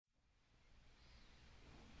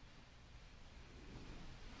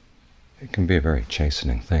It can be a very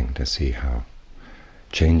chastening thing to see how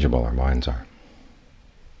changeable our minds are.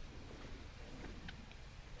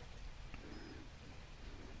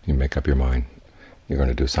 You make up your mind you're going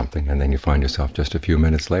to do something, and then you find yourself just a few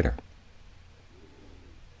minutes later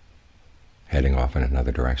heading off in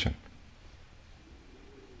another direction.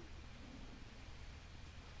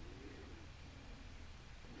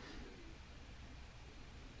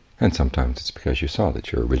 And sometimes it's because you saw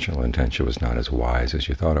that your original intention was not as wise as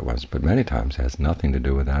you thought it was, but many times it has nothing to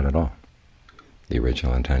do with that at all. The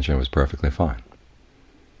original intention was perfectly fine.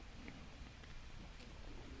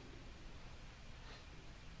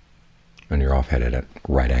 And you're off headed at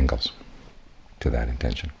right angles to that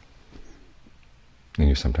intention. And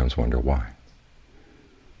you sometimes wonder why.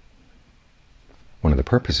 One of the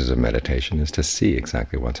purposes of meditation is to see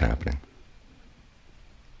exactly what's happening.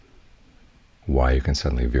 Why you can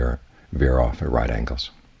suddenly veer off at right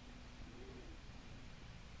angles.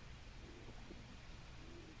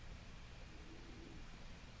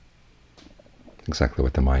 Exactly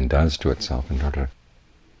what the mind does to itself in order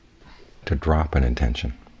to drop an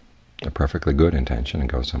intention, a perfectly good intention, and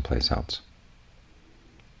go someplace else.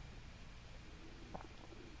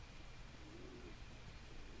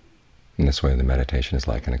 In this way, the meditation is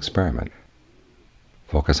like an experiment.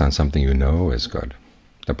 Focus on something you know is good,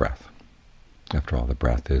 the breath. After all, the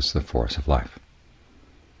breath is the force of life.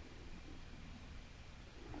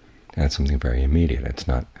 And it's something very immediate. It's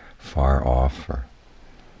not far off or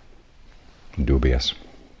dubious.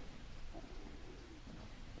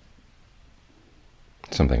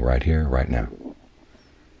 It's something right here, right now.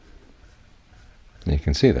 And you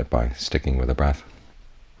can see that by sticking with the breath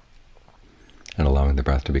and allowing the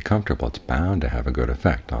breath to be comfortable, it's bound to have a good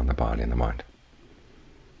effect on the body and the mind.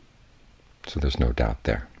 So there's no doubt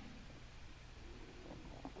there.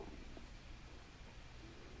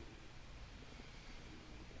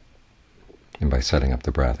 And by setting up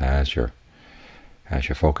the breath as your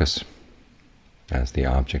focus, as the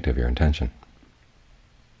object of your intention,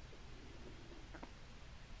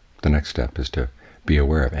 the next step is to be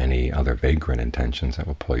aware of any other vagrant intentions that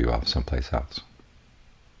will pull you off someplace else.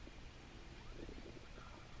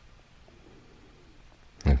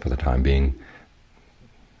 And for the time being,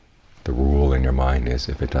 the rule in your mind is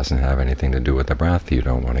if it doesn't have anything to do with the breath, you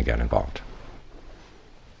don't want to get involved.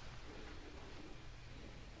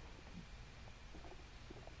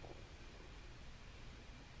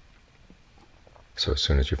 So as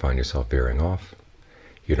soon as you find yourself veering off,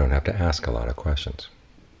 you don't have to ask a lot of questions.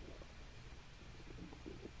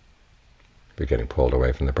 If you're getting pulled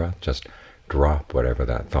away from the breath, just drop whatever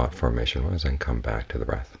that thought formation was and come back to the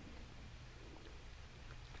breath.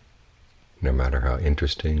 No matter how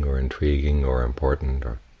interesting or intriguing or important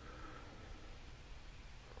or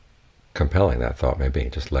compelling that thought may be,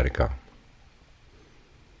 just let it go.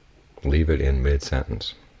 Leave it in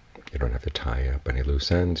mid-sentence. You don't have to tie up any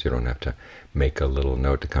loose ends. You don't have to make a little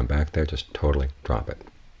note to come back there. Just totally drop it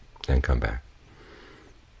and come back.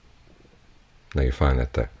 Now you find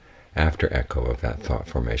that the after echo of that thought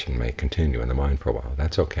formation may continue in the mind for a while.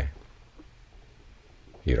 That's okay.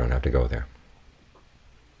 You don't have to go there.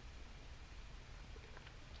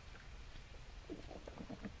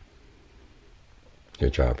 Your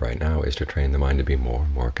job right now is to train the mind to be more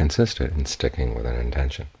and more consistent in sticking with an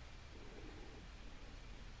intention.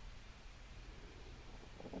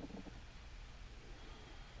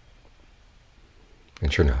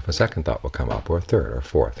 And sure enough, a second thought will come up, or a third, or a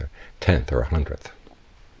fourth, or 10th, or 100th.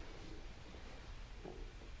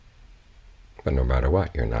 But no matter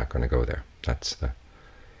what, you're not going to go there. That's the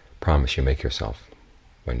promise you make yourself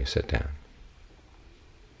when you sit down.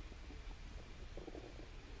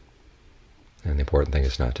 And the important thing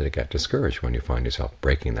is not to get discouraged when you find yourself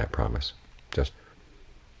breaking that promise. Just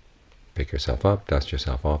pick yourself up, dust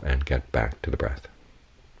yourself off, and get back to the breath.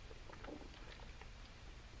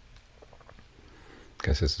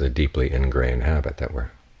 Because this is a deeply ingrained habit that we're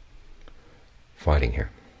fighting here.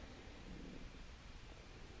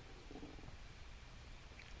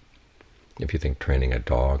 If you think training a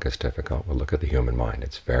dog is difficult, well, look at the human mind.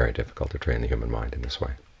 It's very difficult to train the human mind in this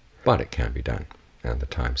way. But it can be done, and the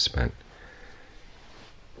time spent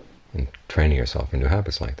in training yourself in new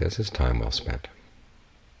habits like this is time well spent.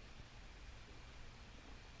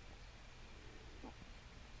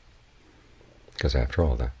 Because after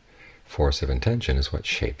all, the force of intention is what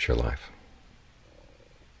shapes your life.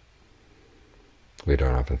 We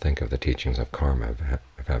don't often think of the teachings of karma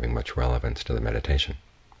of having much relevance to the meditation.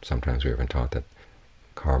 Sometimes we're even taught that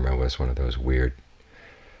karma was one of those weird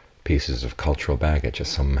pieces of cultural baggage that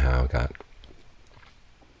somehow got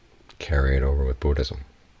carried over with Buddhism,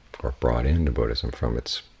 or brought into Buddhism from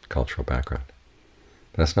its cultural background.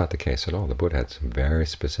 That's not the case at all. The Buddha had some very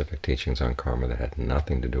specific teachings on karma that had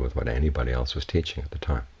nothing to do with what anybody else was teaching at the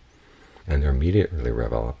time. And they're immediately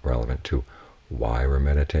relevant to why we're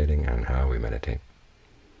meditating and how we meditate.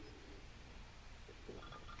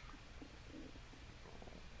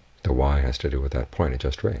 The why has to do with that point I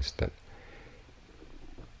just raised, that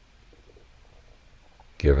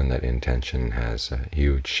given that intention has a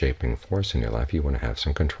huge shaping force in your life, you want to have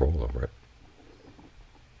some control over it.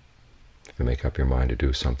 If you make up your mind to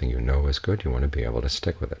do something you know is good, you want to be able to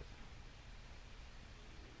stick with it.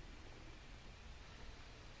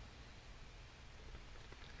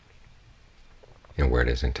 And where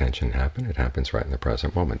does intention happen? It happens right in the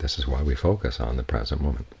present moment. This is why we focus on the present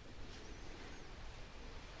moment.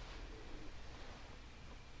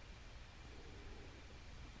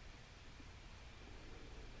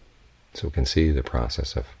 So we can see the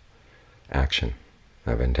process of action,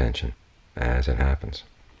 of intention, as it happens,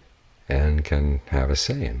 and can have a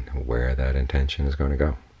say in where that intention is going to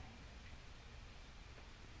go.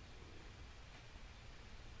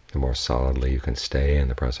 The more solidly you can stay in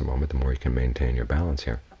the present moment, the more you can maintain your balance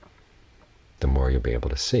here, the more you'll be able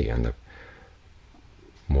to see, and the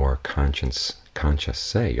more conscious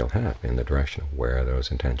say you'll have in the direction of where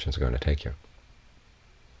those intentions are going to take you.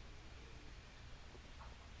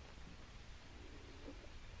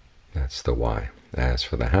 That's the why. As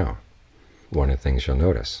for the how, one of the things you'll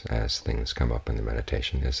notice as things come up in the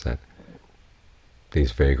meditation is that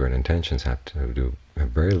these vagrant intentions have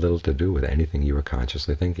very little to do with anything you were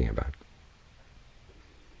consciously thinking about.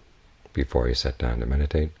 Before you sat down to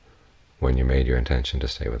meditate, when you made your intention to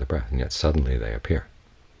stay with the breath, and yet suddenly they appear.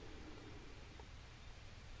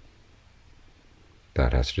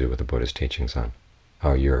 That has to do with the Buddha's teachings on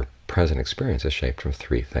how your present experience is shaped from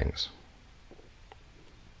three things: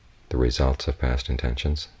 the results of past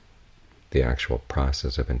intentions, the actual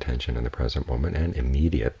process of intention in the present moment, and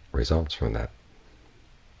immediate results from that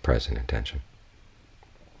present intention.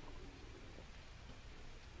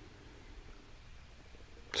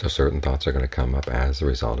 So certain thoughts are going to come up as the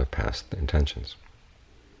result of past intentions.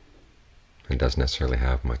 It doesn't necessarily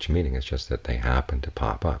have much meaning, it's just that they happen to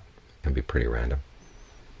pop up. It can be pretty random.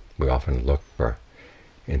 We often look for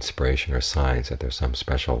inspiration or signs that there's some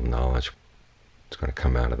special knowledge that's going to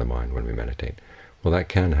come out of the mind when we meditate. Well, that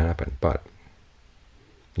can happen, but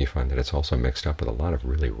you find that it's also mixed up with a lot of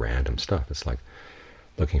really random stuff. It's like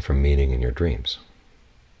looking for meaning in your dreams.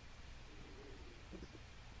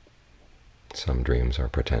 Some dreams are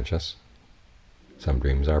pretentious. Some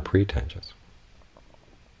dreams are pretentious.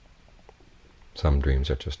 Some dreams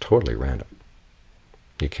are just totally random.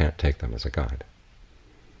 You can't take them as a guide.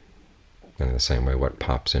 And in the same way, what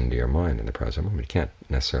pops into your mind in the present moment, you can't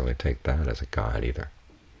necessarily take that as a guide either.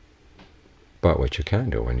 But what you can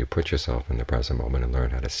do when you put yourself in the present moment and learn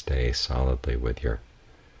how to stay solidly with your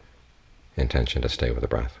intention to stay with the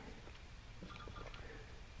breath,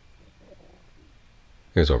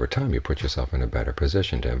 is over time you put yourself in a better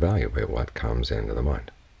position to evaluate what comes into the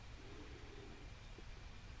mind.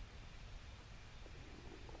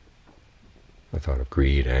 The thought of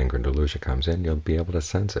greed, anger, and delusion comes in, you'll be able to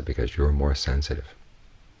sense it because you're more sensitive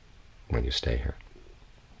when you stay here.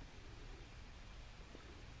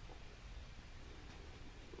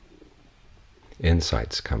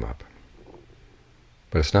 Insights come up,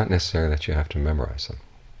 but it's not necessary that you have to memorize them.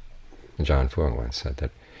 John Fuang once said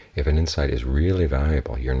that if an insight is really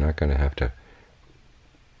valuable, you're not going to have to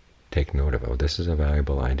take note of, oh, this is a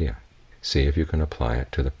valuable idea. See if you can apply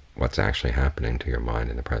it to what's actually happening to your mind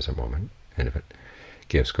in the present moment, and if it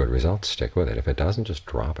gives good results, stick with it. If it doesn't, just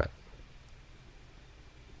drop it.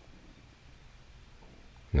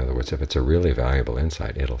 In other words, if it's a really valuable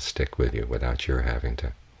insight, it'll stick with you without your having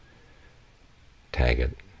to tag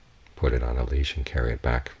it, put it on a leash, and carry it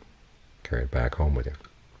back home with you.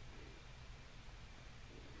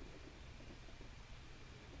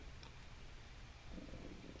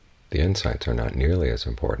 The insights are not nearly as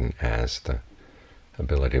important as the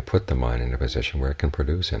ability to put the mind in a position where it can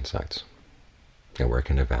produce insights and where it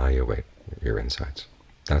can evaluate your insights.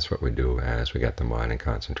 That's what we do as we get the mind in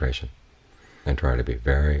concentration, and try to be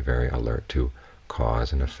very, very alert to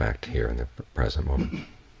cause and effect here in the present moment.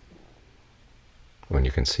 When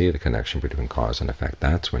you can see the connection between cause and effect,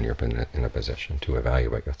 that's when you're in a position to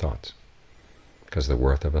evaluate your thoughts, because the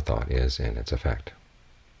worth of a thought is in its effect.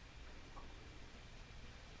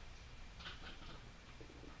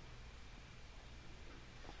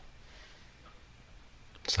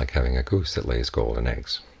 It's like having a goose that lays golden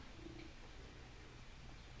eggs.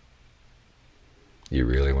 You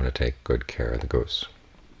really want to take good care of the goose,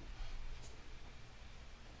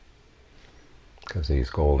 because these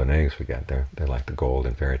golden eggs we get, they're like the gold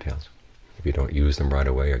in fairy tales. If you don't use them right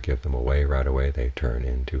away or give them away right away, they turn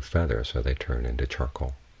into feathers or they turn into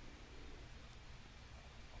charcoal.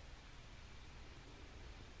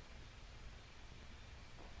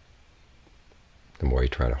 The more you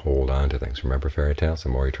try to hold on to things, remember fairy tales? The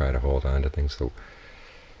more you try to hold on to things, the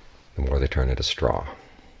more they turn into straw.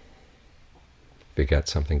 If you get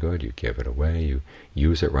something good, you give it away, you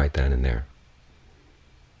use it right then and there.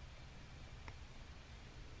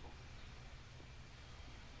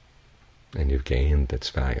 And you've gained its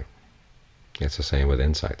value. It's the same with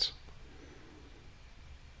insights.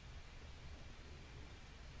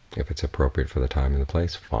 If it's appropriate for the time and the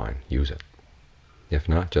place, fine, use it. If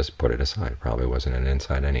not, just put it aside. It probably wasn't an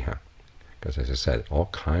insight anyhow. Because as I said, all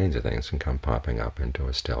kinds of things can come popping up into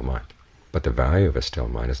a still mind. But the value of a still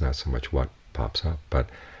mind is not so much what pops up, but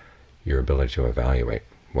your ability to evaluate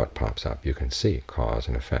what pops up. You can see cause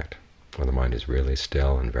and effect. When the mind is really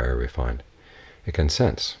still and very refined, it can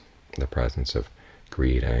sense the presence of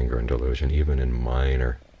greed, anger, and delusion, even in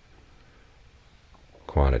minor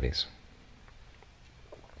quantities.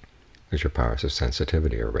 Because your powers of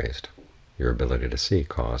sensitivity are raised. Your ability to see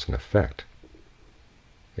cause and effect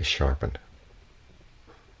is sharpened.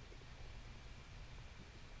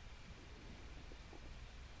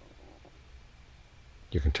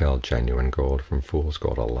 You can tell genuine gold from fool's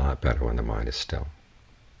gold a lot better when the mind is still.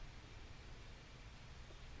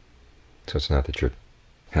 So it's not that you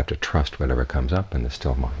have to trust whatever comes up in the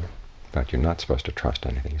still mind. In fact, you're not supposed to trust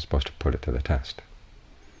anything. You're supposed to put it to the test.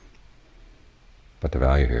 But the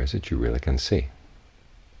value here is that you really can see.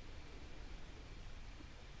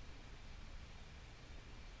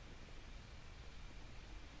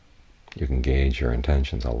 You can gauge your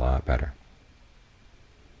intentions a lot better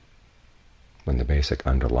when the basic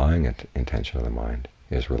underlying intention of the mind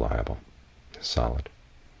is reliable, is solid.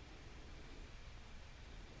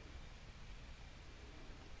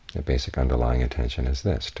 The basic underlying intention is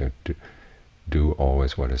this, to do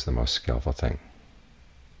always what is the most skillful thing.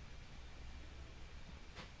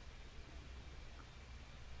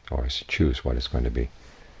 Always choose what is going to be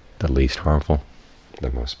the least harmful,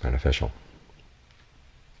 the most beneficial.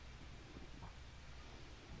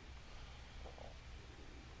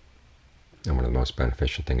 And one of the most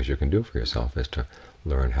beneficial things you can do for yourself is to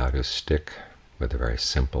learn how to stick with a very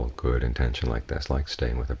simple, good intention like this, like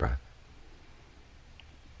staying with the breath.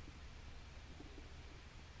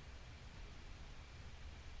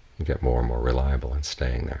 You get more and more reliable in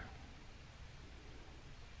staying there.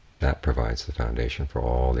 That provides the foundation for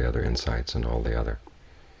all the other insights and all the other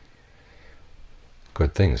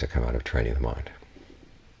good things that come out of training the mind.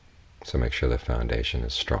 So make sure the foundation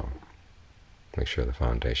is strong. Make sure the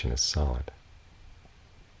foundation is solid.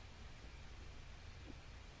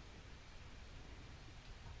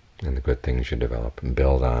 And the good things you develop and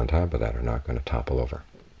build on top of that are not going to topple over.